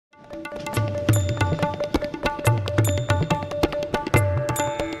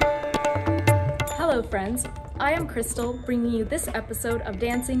Hello friends, I am Crystal, bringing you this episode of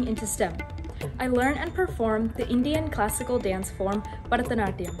Dancing into STEM. I learn and perform the Indian classical dance form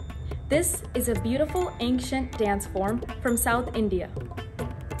Bharatanatyam. This is a beautiful ancient dance form from South India.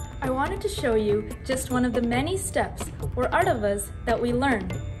 I wanted to show you just one of the many steps or adavus that we learn.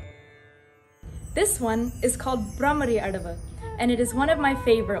 This one is called Brahmari Adavu, and it is one of my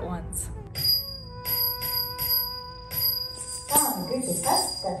favorite ones.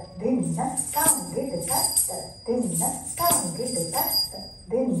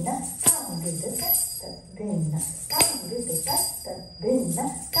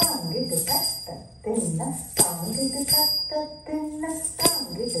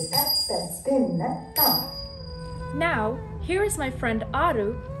 Now, here is my friend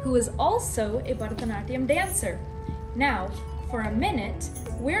Aaru, who is also a Bharatanatyam dancer. Now, for a minute,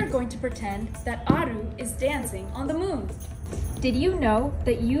 we're going to pretend that Aaru is dancing on the moon. Did you know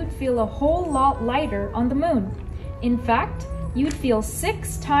that you'd feel a whole lot lighter on the moon? In fact, you'd feel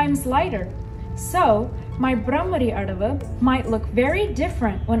 6 times lighter. So, my Brahmari Adavu might look very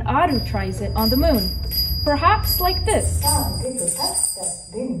different when Aaru tries it on the moon. Perhaps like this.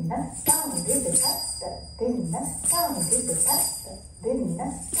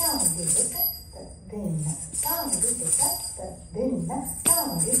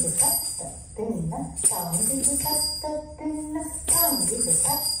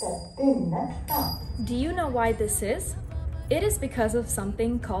 Do you know why this is? It is because of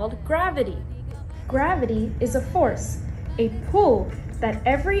something called gravity. Gravity is a force, a pull that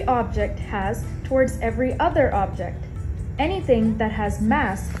every object has towards every other object. Anything that has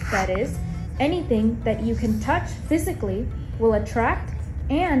mass, that is, anything that you can touch physically, will attract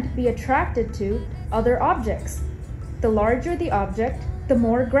and be attracted to other objects. The larger the object, the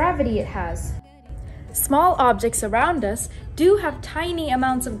more gravity it has. Small objects around us do have tiny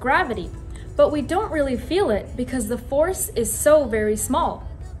amounts of gravity, but we don't really feel it because the force is so very small.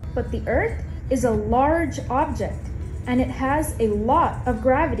 But the Earth is a large object, and it has a lot of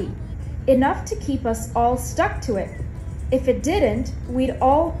gravity, enough to keep us all stuck to it. If it didn't, we'd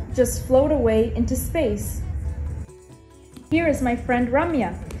all just float away into space. Here is my friend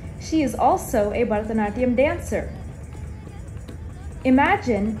Ramya. She is also a Bharatanatyam dancer.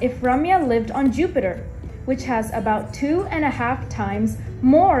 Imagine if Ramya lived on Jupiter, which has about 2.5 times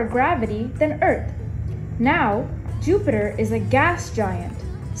more gravity than Earth. Now, Jupiter is a gas giant,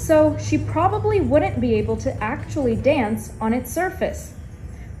 so she probably wouldn't be able to actually dance on its surface.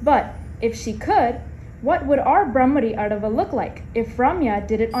 But if she could, what would our Brahmari Adavu look like if Ramya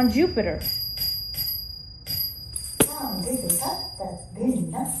did it on Jupiter?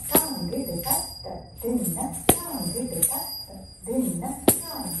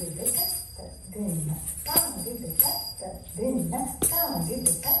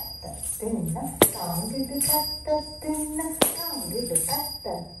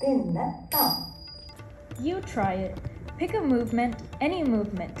 You try it. Pick a movement, any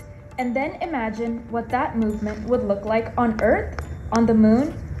movement, and then imagine what that movement would look like on Earth, on the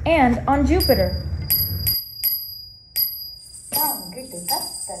Moon, and on Jupiter.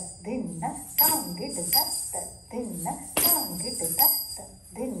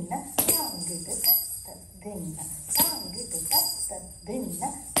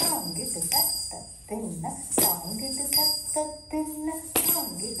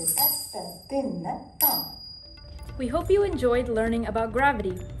 We hope you enjoyed learning about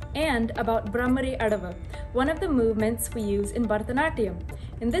gravity and about Brahmari Adavu, one of the movements we use in Bharatanatyam,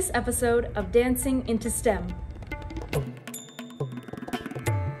 in this episode of Dancing into STEM.